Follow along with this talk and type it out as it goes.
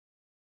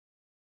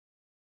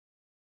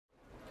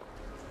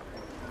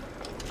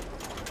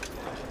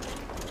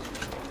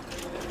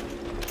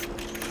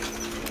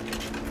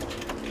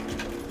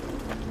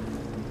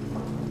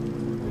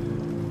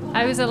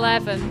I was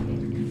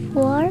 11.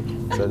 4.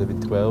 So I'd have been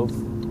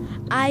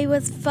 12. I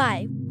was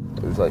 5.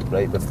 It was like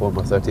right before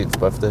my 13th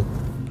birthday.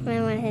 When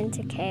I went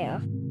into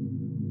chaos.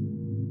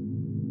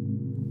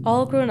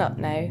 All grown up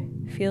now,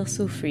 feel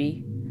so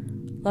free,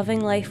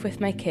 loving life with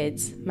my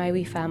kids, my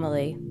wee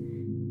family.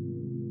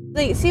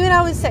 Like, see when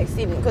I was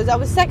 16, because I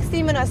was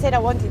 16 when I said I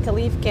wanted to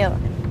leave Care,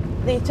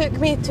 they took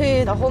me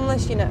to the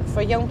homeless unit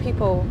for young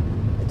people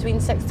between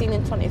 16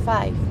 and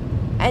 25.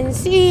 And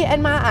see,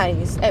 in my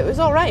eyes, it was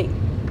all right.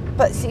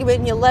 But see,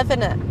 when you live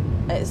in it,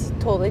 it's a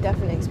totally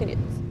different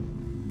experience.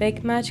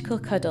 Big magical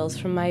cuddles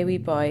from my wee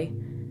boy,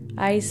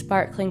 eyes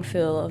sparkling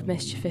full of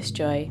mischievous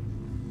joy.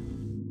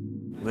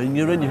 When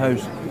you're in your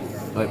house,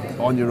 like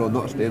on your own,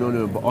 not staying on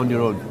your own, but on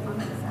your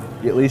own,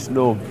 you at least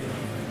know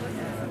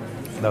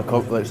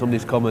like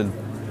somebody's coming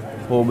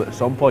home at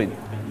some point.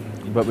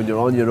 But when you're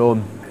on your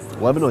own,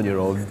 living on your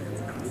own,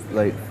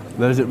 like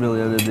there isn't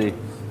really anybody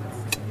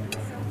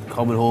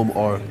coming home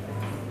or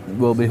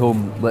will be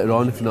home later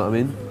on, if you know what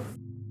I mean.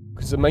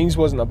 Because the mines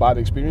wasn't a bad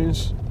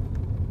experience.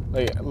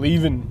 Like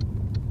leaving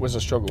was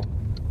a struggle,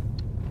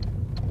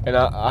 and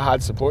I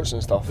had supports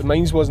and stuff. The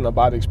mines wasn't a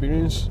bad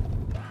experience.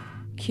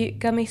 Cute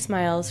gummy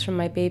smiles from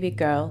my baby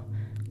girl,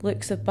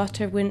 looks of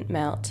butter wouldn't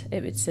melt,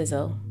 it would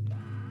sizzle.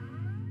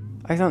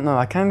 I don't know,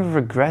 I kind of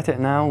regret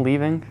it now,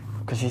 leaving,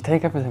 because you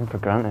take everything for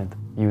granted.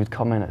 You would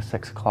come in at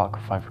 6 o'clock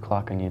or 5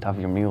 o'clock and you'd have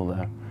your meal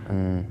there,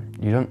 and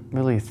you don't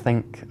really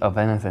think of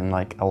anything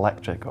like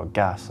electric or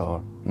gas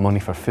or money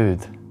for food.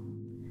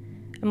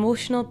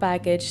 Emotional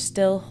baggage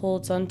still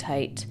holds on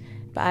tight,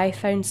 but I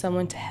found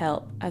someone to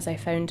help as I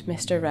found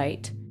Mr.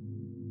 Right.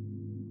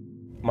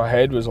 My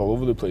head was all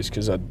over the place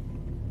because I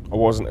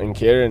wasn't in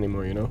care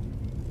anymore, you know.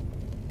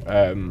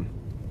 I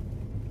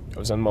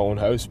was in my own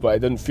house, but I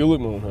didn't feel like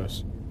my own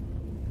house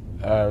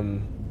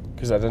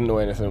because I didn't know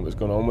anything that was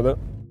going on with it.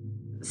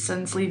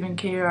 Since leaving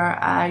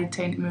care, I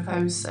tend to move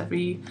house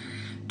every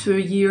 2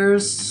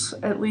 years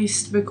at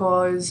least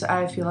because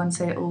I feel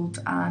unsettled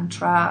and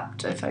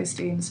trapped if I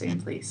stay in the same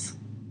place.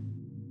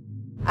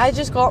 I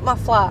just got my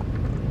flat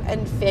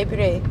in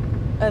February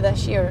of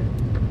this year.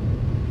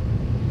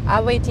 I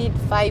waited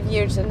 5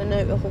 years in and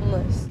out of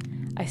homeless.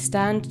 I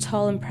stand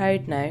tall and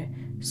proud now,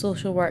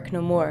 social work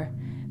no more,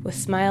 with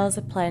smiles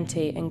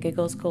aplenty and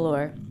giggles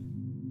galore.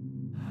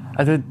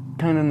 I did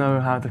kind of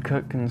know how to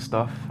cook and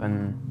stuff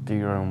and do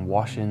your own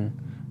washing,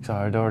 so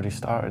I'd already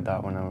started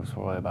that when I was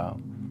probably about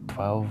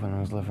 12 when I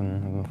was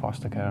living in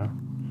foster care.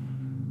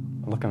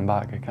 Looking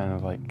back, it kind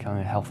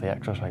of healthy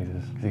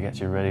exercises because it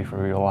gets you ready for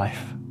real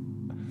life.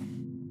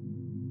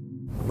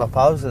 My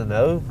pals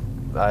now,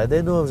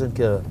 they know I was in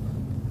care.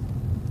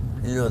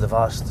 You know, they've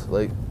asked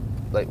like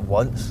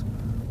once,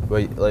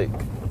 where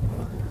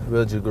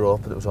did you grow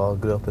up? And it was all, I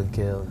grew up in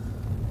care.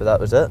 But that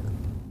was it.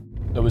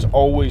 There was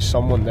always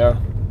someone there.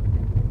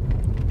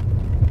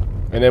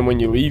 And then when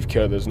you leave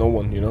care, there's no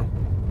one, you know.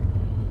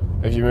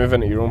 If you move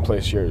into your own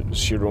place,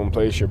 it's your own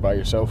place, you're by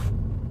yourself.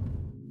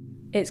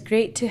 It's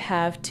great to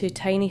have two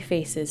tiny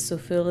faces so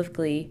full of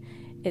glee.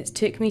 It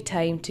took me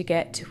time to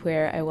get to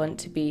where I want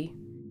to be.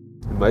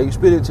 In my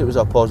experience, it was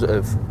a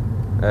positive.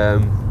 I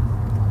mean,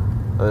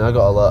 I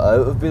got a lot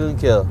out of being in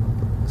care.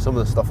 Some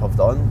of the stuff I've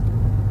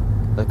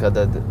done, like I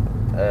did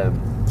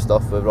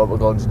stuff with Robert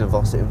Gordon's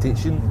University of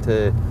Teaching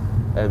to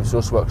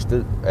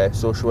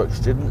social work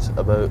students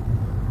about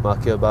my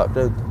care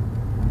background.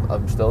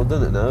 I'm still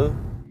doing it now.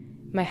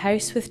 My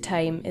house with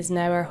time is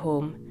now our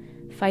home,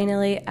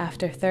 finally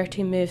after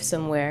 30 moves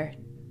somewhere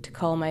to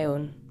call my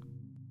own.